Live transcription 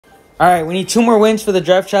Alright, we need 2 more wins for the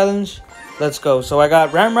draft challenge. Let's go. So I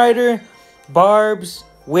got Ram Rider, Barbs,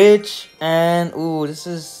 Witch, and... Ooh, this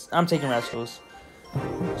is... I'm taking Rascals.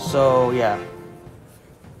 So, yeah.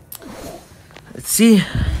 Let's see.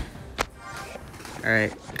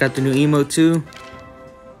 Alright, got the new emote too.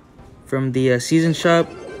 From the season shop.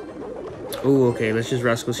 Ooh, okay, let's just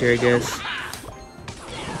Rascals here, I guess.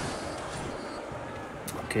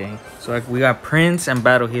 Okay, so we got Prince and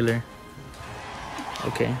Battle Healer.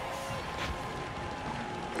 Okay.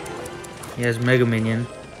 He has Mega Minion.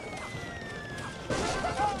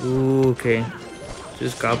 Ooh, okay.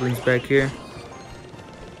 Just Goblins back here.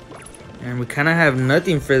 And we kind of have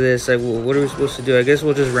nothing for this. Like, what are we supposed to do? I guess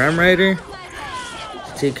we'll just Ram Rider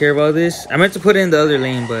to take care of all this. I meant to put it in the other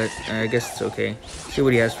lane, but I guess it's okay. See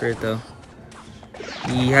what he has for it, though.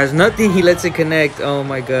 He has nothing. He lets it connect. Oh,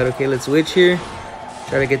 my God. Okay, let's switch here.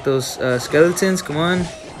 Try to get those skeletons. Come on.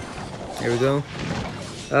 There we go.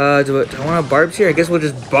 Do I want Barbs here? I guess we'll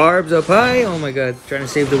just Barbs up high. Oh my God. Trying to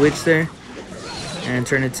save the Witch there. And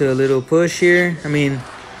turn it to a little push here. I mean,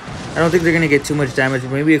 I don't think they're going to get too much damage.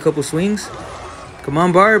 But maybe a couple swings. Come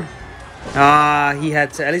on, Barb. Ah, he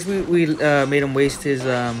had to. At least we made him waste his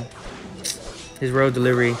road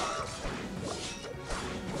delivery.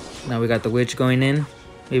 Now we got the Witch going in.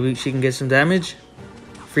 Maybe she can get some damage.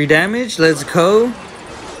 Free damage. Let's go.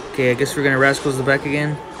 Okay, I guess we're going to Rascals the back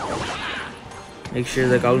again. Make sure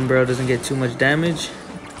the Goblin Barrel doesn't get too much damage.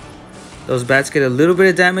 Those bats get a little bit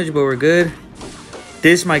of damage, but we're good.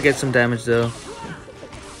 This might get some damage, though.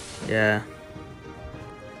 Yeah.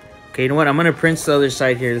 Okay, you know what? I'm going to Prince the other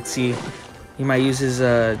side here. Let's see. He might use his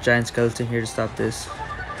giant skeleton here to stop this.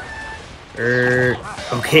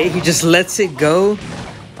 Okay, he just lets it go.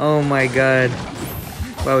 Oh, my God.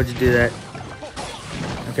 Why would you do that?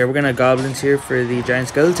 Okay, we're going to Goblins here for the giant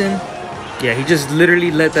skeleton. Yeah, he just literally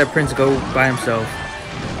let that Prince go by himself.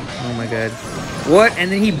 Oh my God. What?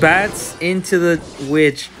 And then he bats into the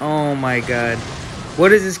Witch. Oh my God.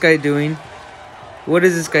 What is this guy doing? What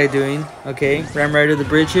is this guy doing? Okay, Ram Rider the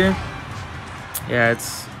bridge here. Yeah,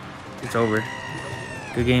 it's over.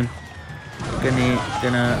 Good game.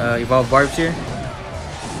 Gonna evolve Barbs here.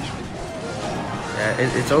 Yeah,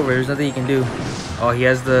 it's over. There's nothing you can do. Oh, he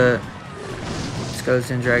has the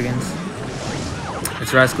skeleton dragons.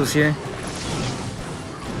 It's Rascals here.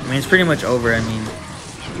 I mean, it's pretty much over. I mean,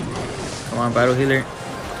 come on, Battle Healer.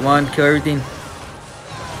 Come on, kill everything.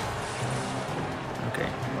 Okay.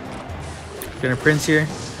 Gonna Prince here.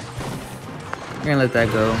 We're gonna let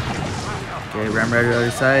that go. Okay, Ram Rider to the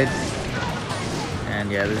other side.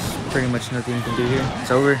 And yeah, there's pretty much nothing you can do here.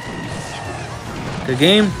 It's over. Good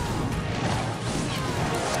game.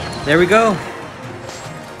 There we go.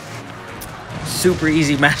 Super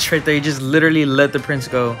easy match right there. You just literally let the Prince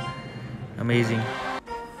go. Amazing.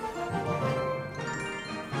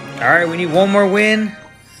 Alright, we need one more win.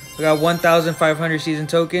 We got 1,500 season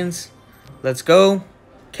tokens. Let's go.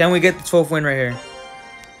 Can we get the 12th win right here?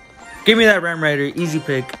 Give me that Ram Rider. Easy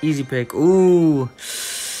pick. Easy pick. Ooh.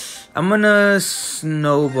 I'm gonna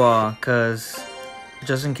snowball. Because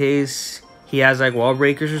just in case he has like wall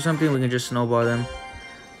breakers or something, we can just snowball them.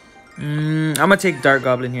 I'm gonna take Dark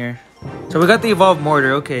Goblin here. So we got the Evolved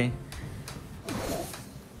Mortar. Okay.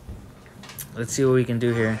 Let's see what we can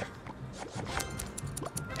do here.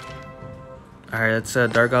 Alright, that's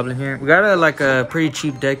Dark Goblin here. We got a pretty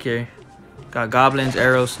cheap deck here. Got Goblins,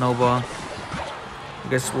 Arrows, Snowball. I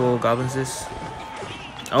guess we'll Goblins this.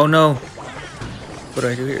 Oh no. What do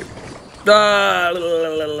I do here?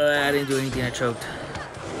 I didn't do anything, I choked.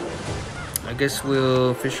 I guess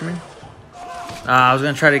we'll Fisherman. I was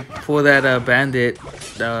gonna try to pull that Bandit.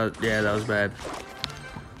 Yeah, that was bad.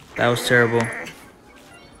 That was terrible.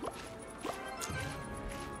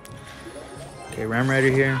 Okay, Ram Rider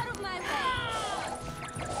here.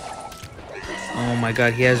 Oh my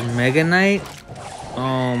God, he has Mega Knight.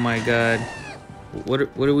 Oh my God,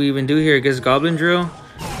 what do we even do here? I guess Goblin Drill,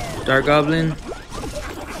 Dark Goblin.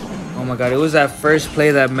 Oh my God, it was that first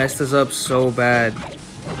play that messed us up so bad.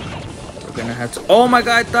 We're gonna have to. Oh my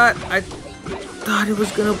God, I thought it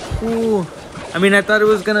was gonna pull. I mean, I thought it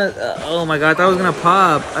was gonna. Oh my God, I thought it was gonna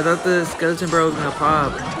pop. I thought the skeleton barrel was gonna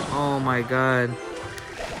pop. Oh my God.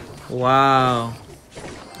 Wow.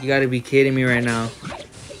 You gotta be kidding me right now.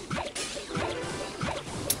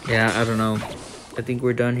 Yeah, I don't know. I think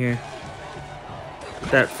we're done here.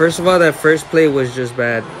 First of all, that first play was just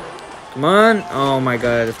bad. Come on. Oh my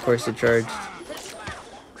God, of course it charged.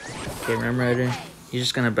 Okay, Ram Rider. You're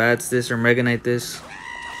just gonna bats this or Mega Knight this.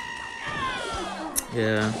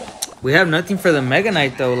 Yeah. We have nothing for the Mega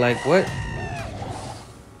Knight though. Like, what?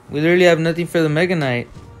 We literally have nothing for the Mega Knight.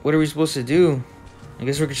 What are we supposed to do? I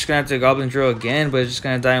guess we're just gonna have to goblin drill again, but it's just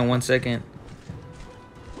gonna die in 1 second.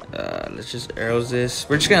 Let's just arrows this.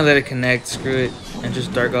 We're just gonna let it connect, screw it, and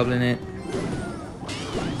just dark goblin it.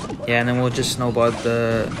 Yeah, and then we'll just snowball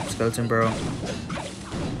the skeleton burrow.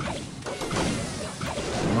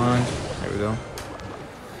 Come on, there we go.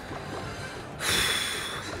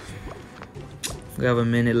 We have a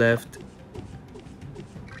minute left.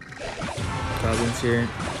 Goblins here.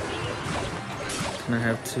 Gonna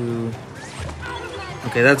have to.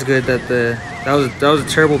 Okay, that's good. That was a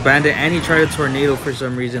terrible bandit, and he tried a tornado for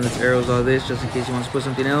some reason. Let's arrows all this just in case he wants to put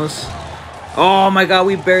something else. Oh my god,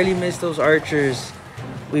 we barely missed those archers.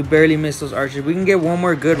 We barely missed those archers. We can get one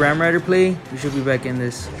more good Ram Rider play. We should be back in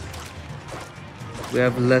this. We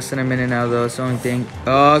have less than a minute now, though. That's the only thing.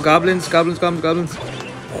 Oh, goblins. Okay,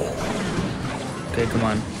 come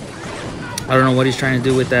on. I don't know what he's trying to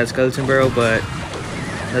do with that skeleton barrel, but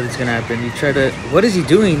nothing's gonna happen. He tried to. What is he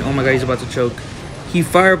doing? Oh my god, he's about to choke. He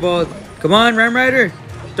fireballed. Come on, Ram Rider.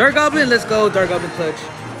 Dark Goblin, let's go. Dark Goblin clutch.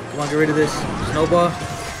 Come on, get rid of this. Snowball.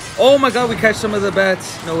 Oh my god, we catch some of the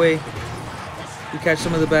bats. No way. We catch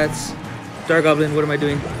some of the bats. Dark Goblin, what am I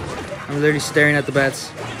doing? I'm literally staring at the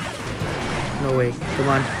bats. No way. Come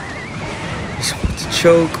on. He's about to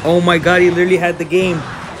choke. Oh my god, he literally had the game.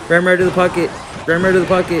 Ram Rider to the pocket. Ram Rider to the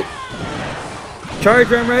pocket. Charge,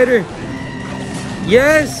 Ram Rider.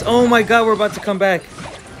 Yes. Oh my god, we're about to come back.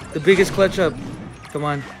 The biggest clutch up. Come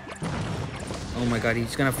on. Oh my god,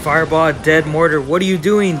 he's gonna fireball a dead mortar. What are you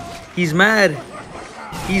doing? He's mad.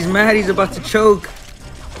 He's mad. He's about to choke.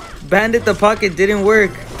 Bandit the pocket didn't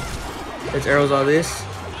work. Let's arrows all this.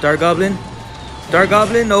 Dark Goblin. Dark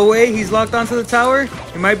Goblin. No way. He's locked onto the tower.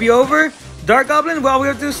 It might be over. Dark Goblin. Well, we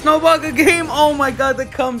have to snowball the game. Oh my god, the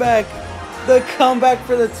comeback. The comeback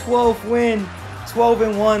for the 12th win.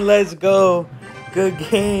 12-1. Let's go. Good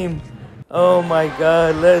game. Oh my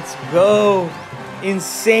god. Let's go.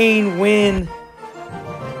 Insane win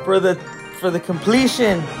for the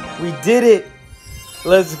completion. We did it.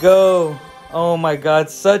 Let's go. Oh my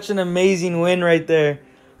god, such an amazing win right there.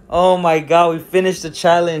 Oh my god, we finished the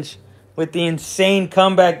challenge with the insane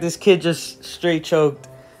comeback. This kid just straight choked.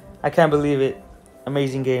 I can't believe it.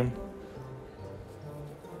 Amazing game.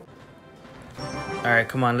 Alright,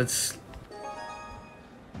 come on, let's.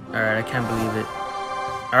 Alright, I can't believe it.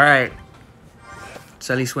 Alright.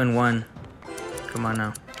 Let's at least win one. Come on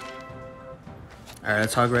now. Alright,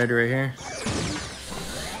 let's Hog Rider right here.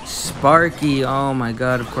 Sparky. Oh my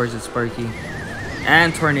god, of course it's Sparky.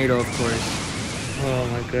 And Tornado, of course. Oh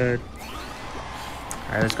my god.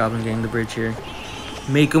 Alright, let's Goblin gang the bridge here.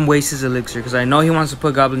 Make him waste his elixir, because I know he wants to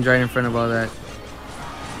put Goblins right in front of all that.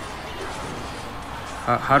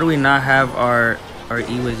 How do we not have our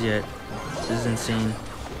Ewas yet? This is insane.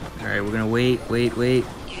 Alright, we're gonna wait.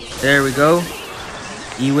 There we go.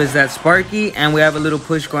 Ewas that Sparky, and we have a little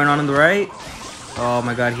push going on the right. Oh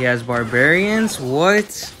my god, he has barbarians.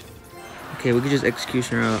 What? Okay, we could just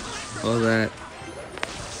executioner out all that.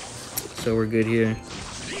 So we're good here.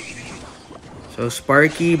 So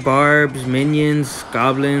Sparky, barbs, minions,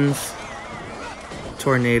 goblins,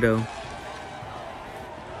 tornado.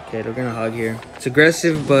 Okay, they're gonna hog here. It's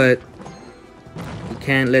aggressive, but we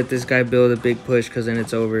can't let this guy build a big push because then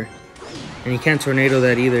it's over. And he can't tornado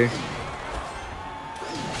that either.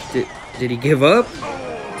 Did he give up?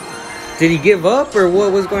 Did he give up or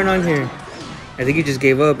what was going on here? I think he just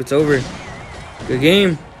gave up. It's over. Good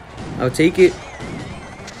game. I'll take it.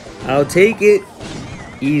 I'll take it.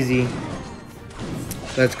 Easy.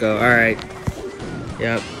 Let's go. All right.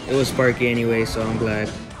 Yep. It was Sparky anyway, so I'm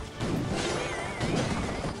glad.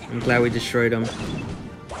 I'm glad we destroyed him.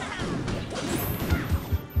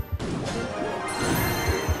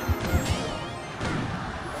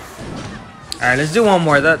 All right, let's do one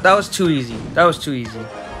more. That was too easy. That was too easy.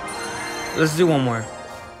 Let's do one more.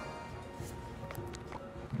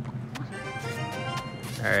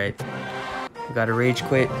 All right. We got to rage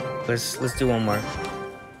quit. Let's do one more.